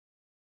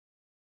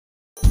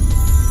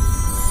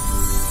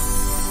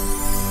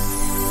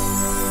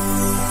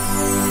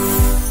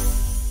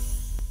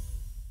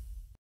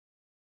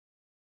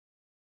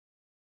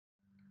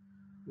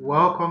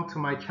Welcome to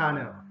my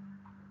channel.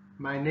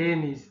 My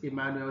name is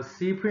Emmanuel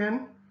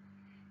Cyprian.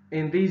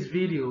 In this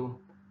video,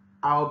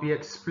 I'll be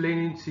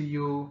explaining to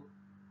you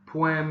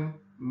POAM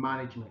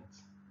Management.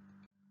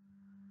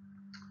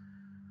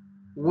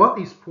 What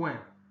is POAM?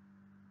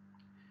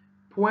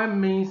 POAM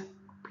means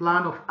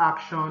Plan of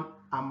Action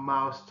and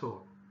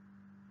Milestone.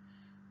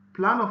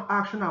 Plan of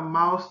Action and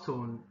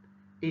Milestone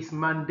is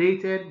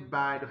mandated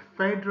by the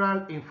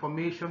Federal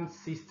Information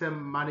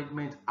System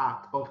Management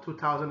Act of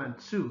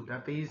 2002,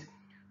 that is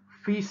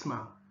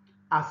FISMA,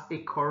 as a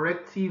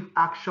corrective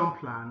action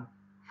plan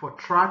for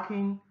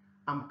tracking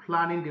and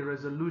planning the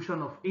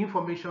resolution of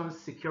information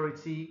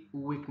security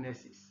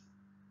weaknesses.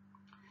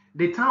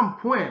 The term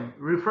POAM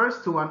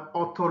refers to an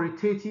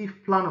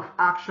authoritative plan of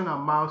action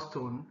and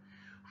milestone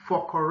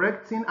for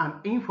correcting an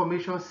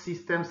information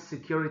system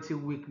security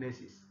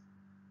weaknesses.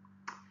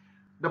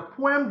 The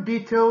POAM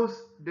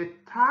details the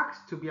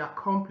tasks to be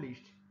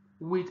accomplished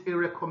with a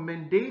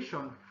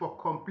recommendation for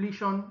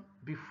completion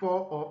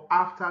before or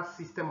after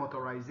system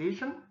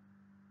authorization.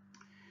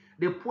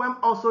 The POAM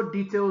also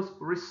details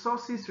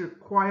resources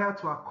required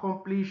to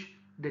accomplish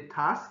the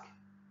task.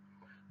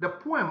 The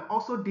POAM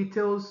also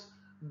details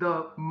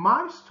the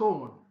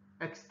milestone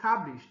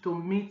established to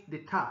meet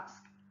the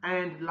task.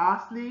 And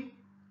lastly,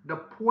 the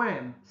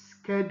POAM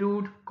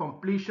scheduled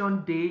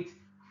completion date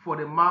for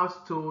the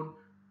milestone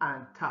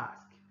and task.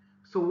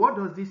 So what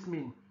does this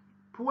mean?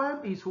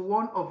 POAM is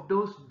one of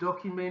those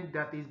documents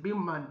that is being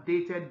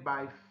mandated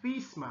by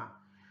FISMA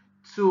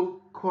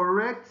to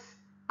correct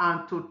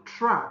and to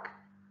track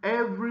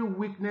every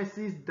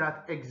weaknesses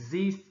that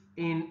exist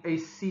in a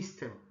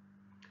system.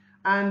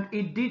 And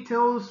it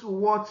details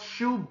what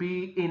should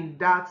be in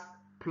that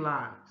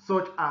plan,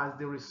 such as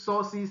the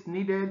resources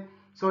needed,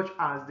 such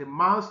as the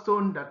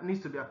milestone that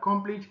needs to be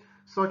accomplished,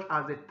 such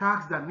as the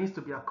task that needs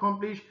to be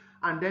accomplished,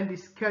 and then the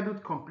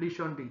scheduled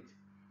completion date.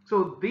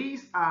 So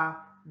these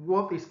are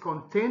what is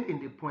contained in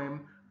the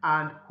POAM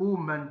and who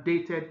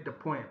mandated the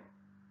POAM.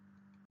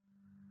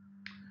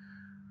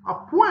 A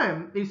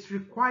POAM is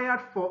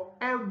required for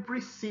every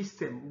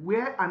system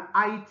where an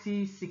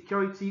IT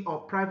security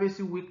or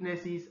privacy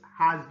weaknesses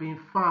has been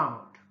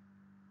found.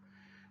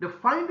 The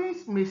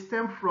findings may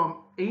stem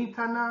from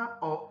internal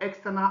or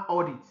external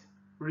audits,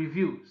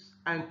 reviews,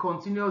 and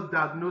continuous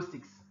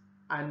diagnostics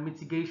and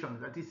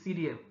mitigation, that is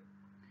CDM.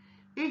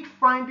 Each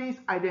findings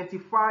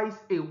identifies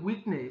a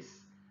weakness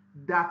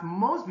that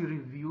must be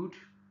reviewed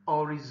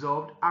or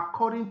resolved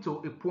according to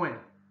a POAM,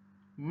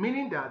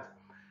 meaning that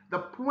the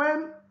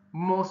POAM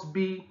must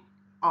be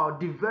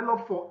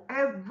developed for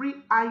every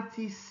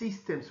IT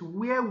systems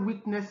where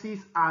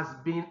weaknesses has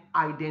been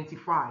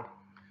identified.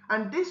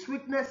 And these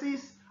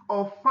weaknesses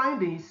or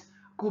findings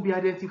could be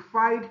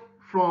identified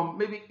from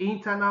maybe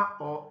internal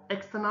or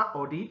external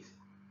audits,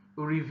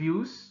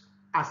 reviews,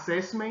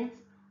 assessment,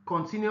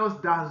 continuous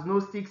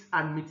diagnostics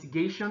and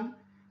mitigation.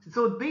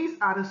 So these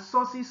are the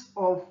sources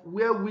of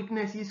where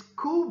weaknesses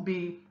could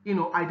be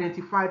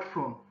identified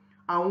from.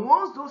 And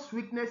once those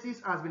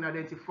weaknesses has been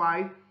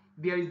identified,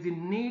 there is the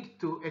need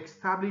to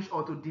establish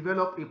or to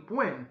develop a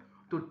POAM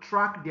to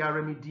track their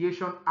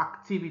remediation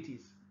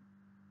activities.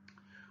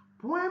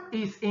 POAM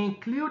is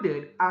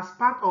included as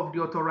part of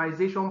the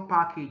authorization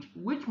package,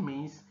 which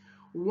means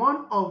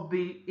one of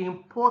the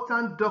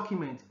important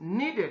documents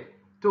needed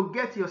to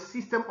get your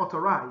system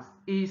authorized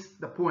is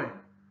the POAM.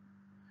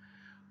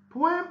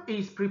 POAM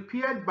is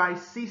prepared by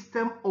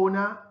system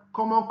owner,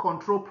 common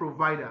control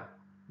provider.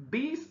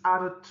 These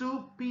are the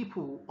two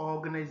people,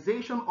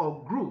 organization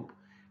or group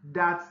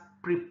that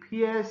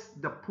prepares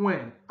the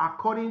POAM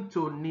according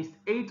to NIST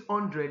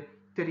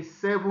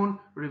 837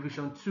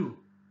 revision 2.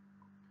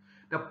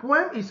 The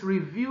POAM is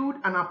reviewed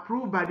and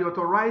approved by the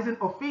authorizing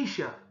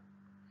official.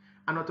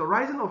 An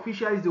authorizing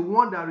official is the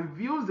one that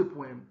reviews the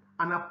POAM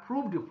and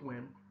approves the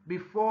POAM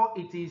before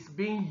it is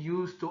being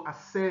used to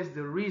assess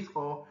the risk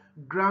or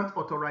grant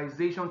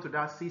authorization to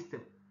that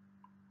system.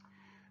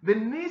 The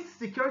NIST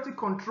security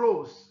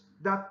controls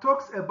that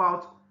talks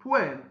about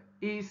POAM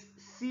is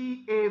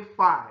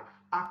CA5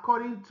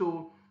 according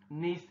to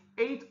NIST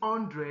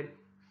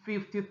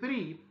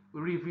 853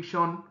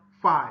 revision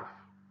 5.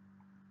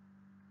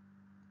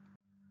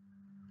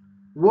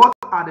 What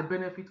are the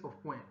benefits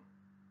of POAM?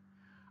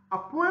 A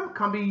POAM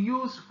can be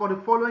used for the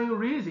following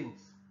reasons: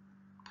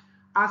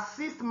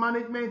 assist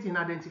management in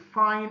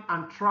identifying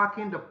and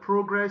tracking the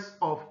progress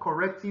of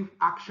corrective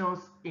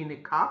actions in a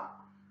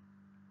CAP,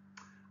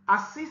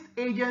 assist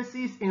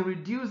agencies in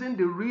reducing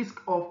the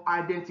risk of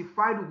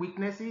identified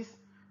weaknesses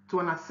to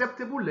an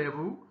acceptable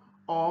level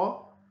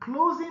or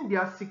closing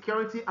their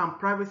security and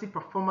privacy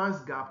performance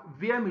gap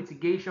via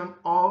mitigation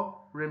or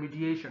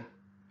remediation.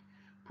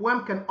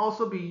 POAM can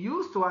also be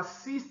used to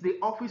assist the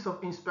Office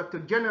of Inspector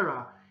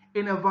General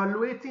in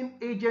evaluating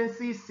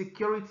agencies'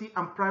 security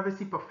and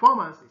privacy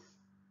performances.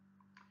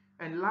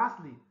 And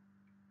lastly,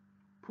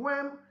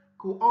 POAM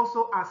could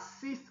also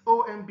assist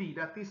OMB,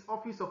 that is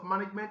Office of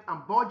Management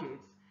and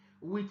Budgets,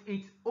 with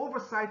its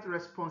oversight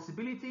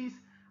responsibilities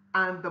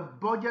and the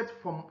budget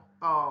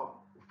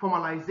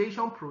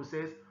formalization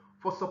process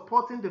for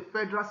supporting the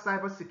federal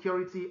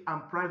cybersecurity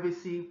and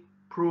privacy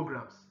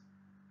programs.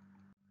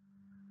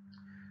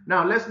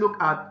 Now let's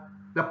look at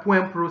the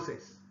POAM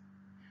process.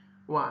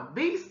 One,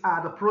 these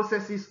are the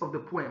processes of the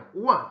POAM.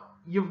 One,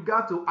 you've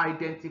got to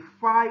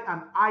identify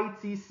an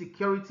IT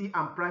security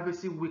and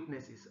privacy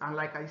weaknesses. And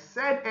like I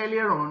said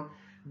earlier on,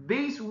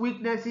 these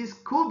weaknesses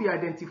could be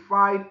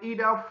identified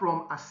either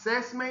from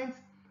assessment,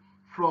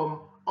 from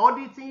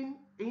auditing,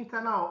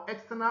 internal or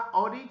external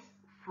audits,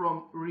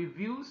 from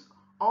reviews,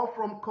 or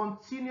from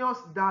continuous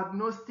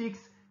diagnostics,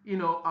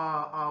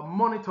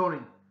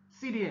 monitoring,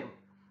 CDM.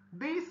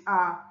 These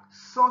are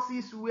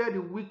sources where the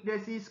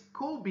weaknesses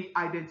could be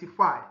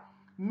identified,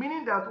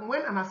 meaning that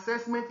when an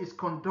assessment is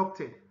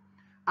conducted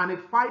and a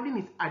finding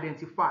is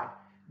identified,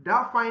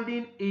 that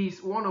finding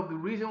is one of the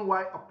reasons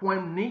why a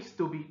POAM needs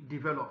to be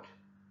developed.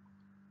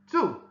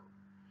 Two,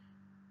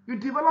 you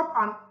develop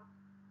an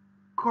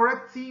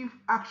corrective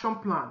action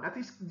plan. That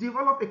is,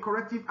 develop a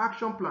corrective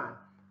action plan.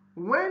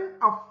 When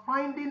a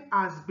finding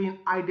has been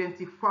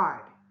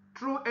identified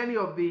through any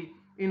of the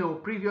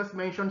previous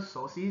mentioned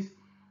sources,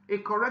 a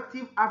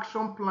corrective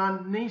action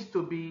plan needs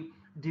to be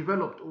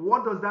developed.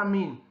 What does that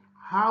mean?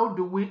 How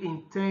do we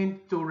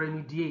intend to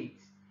remediate?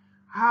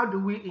 How do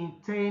we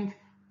intend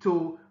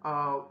to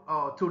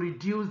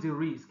reduce the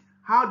risk?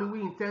 How do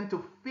we intend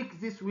to fix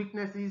these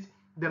weaknesses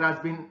that has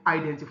been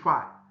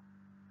identified?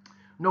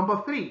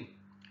 Number three,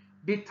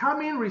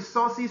 determine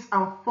resources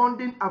and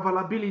funding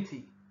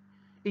availability.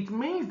 It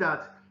means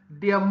that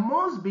there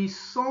must be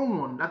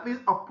someone, that is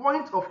a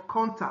point of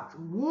contact,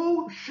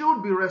 who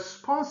should be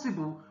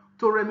responsible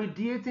to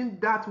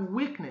remediating that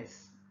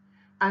weakness.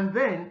 And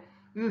then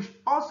you should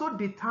also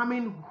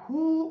determine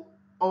who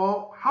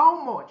or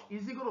how much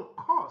is it going to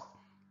cost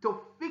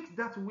to fix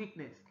that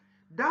weakness.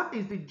 That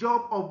is the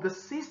job of the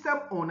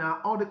system owner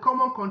or the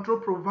common control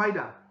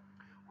provider.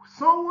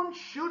 Someone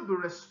should be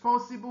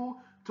responsible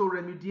to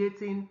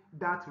remediating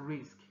that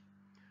risk.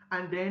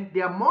 And then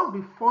there must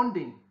be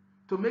funding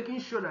to making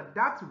sure that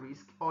that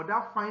risk or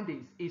that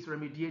findings is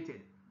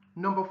remediated.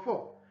 Number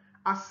four,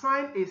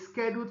 assign a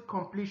scheduled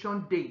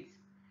completion date.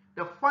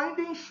 The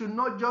findings should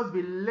not just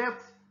be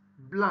left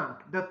blank.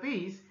 That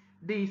is,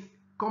 the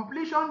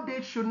completion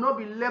date should not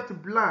be left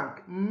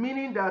blank,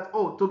 meaning that,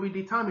 to be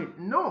determined.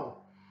 No.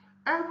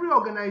 Every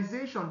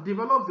organization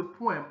develops the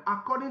POAM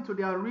according to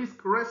their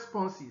risk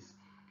responses.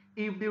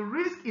 If the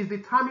risk is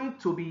determined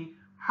to be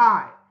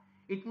high,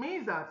 it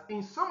means that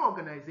in some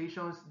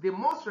organizations, they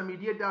must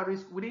remediate that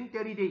risk within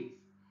 30 days.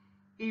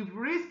 If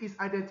risk is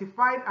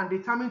identified and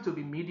determined to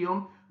be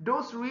medium,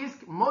 those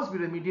risks must be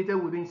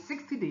remediated within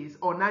 60 days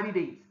or 90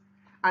 days.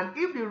 And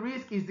if the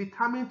risk is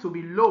determined to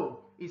be low,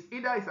 it's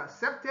either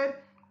accepted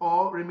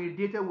or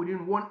remediated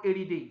within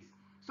 180 days.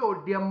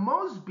 So there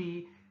must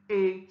be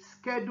a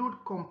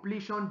scheduled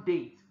completion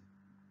date.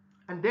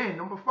 And then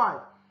number five,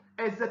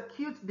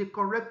 execute the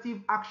corrective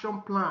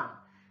action plan.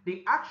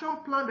 The action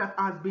plan that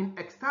has been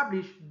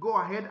established, go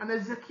ahead and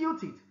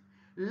execute it.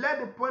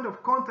 Let the point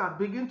of contact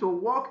begin to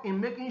work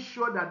in making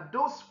sure that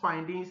those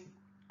findings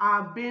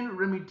are being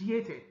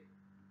remediated.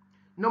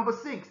 Number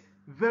six,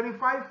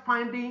 verify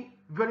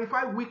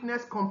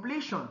weakness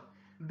completion.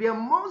 There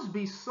must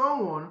be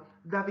someone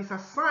that is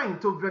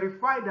assigned to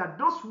verify that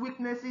those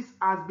weaknesses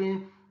have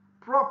been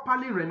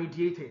properly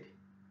remediated.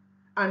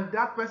 And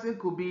that person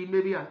could be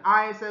maybe an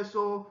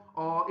ISSO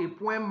or a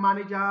POAM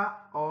manager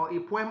or a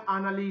POAM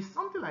analyst,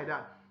 something like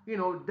that.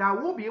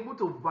 That will be able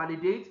to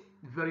validate,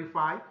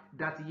 verify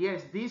that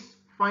yes, these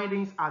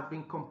findings have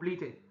been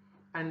completed.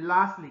 And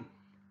lastly,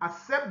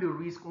 accept the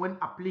risk when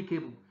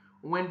applicable.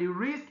 When the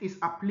risk is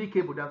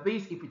applicable, that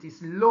is, if it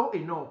is low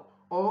enough,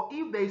 or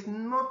if there is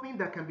nothing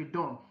that can be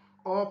done,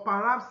 or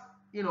perhaps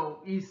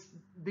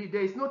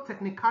there is no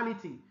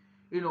technicality,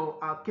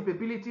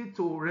 capability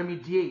to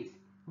remediate,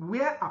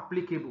 where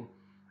applicable,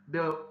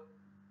 the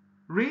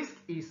risk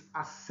is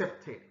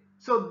accepted.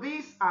 So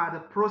these are the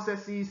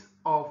processes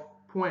of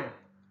POAM.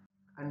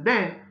 And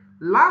then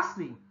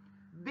lastly,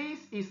 this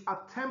is a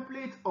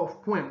template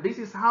of POAM. This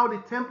is how the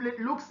template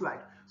looks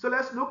like. So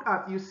let's look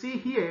at, you see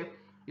here,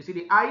 you see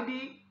the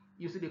ID,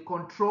 you see the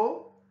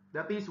control,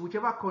 that is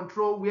whichever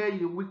control where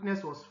the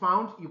weakness was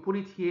found, you put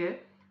it here.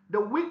 The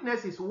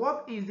weakness is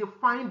what is the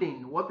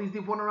finding, what is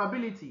the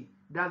vulnerability.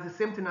 That's the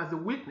same thing as the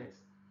weakness.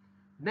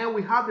 Then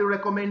we have the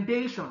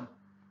recommendation.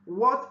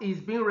 What is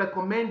being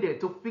recommended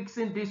to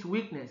fixing this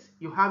weakness?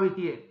 You have it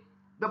here.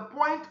 The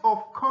point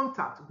of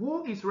contact,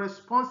 who is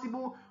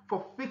responsible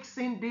for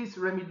fixing this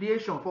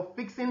remediation, for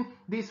fixing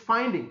this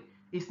finding.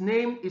 His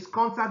name, his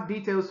contact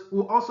details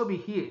will also be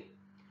here.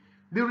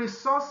 The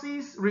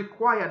resources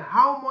required,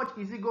 how much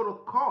is it going to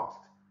cost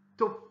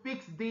to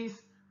fix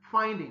this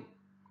finding?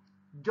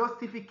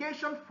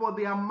 Justification for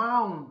the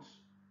amount.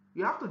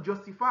 You have to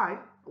justify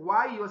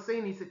why you're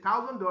saying it's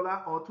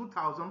 $1,000 or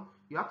 $2,000.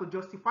 You have to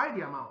justify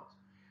the amount.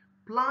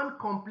 Plan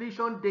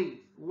completion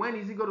date. When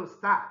is it going to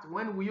start?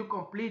 When will you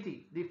complete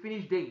it? The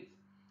finish date.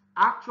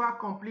 Actual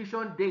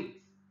completion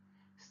date.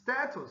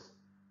 Status.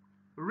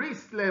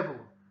 Risk level.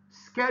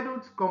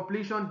 Scheduled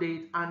completion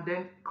date, and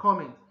then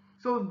comment.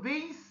 So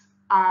these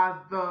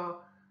are the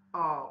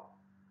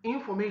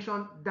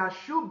information that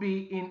should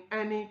be in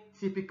any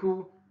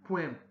typical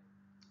POAM.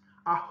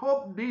 I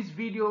hope this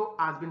video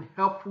has been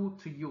helpful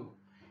to you.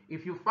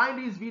 If you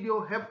find this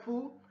video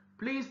helpful,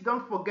 please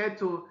don't forget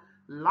to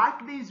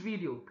like this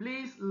video.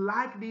 Please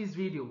like this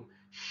video,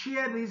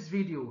 share this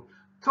video,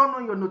 turn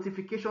on your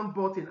notification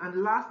button,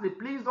 and lastly,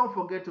 please don't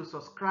forget to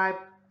subscribe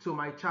to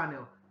my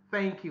channel.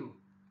 Thank you.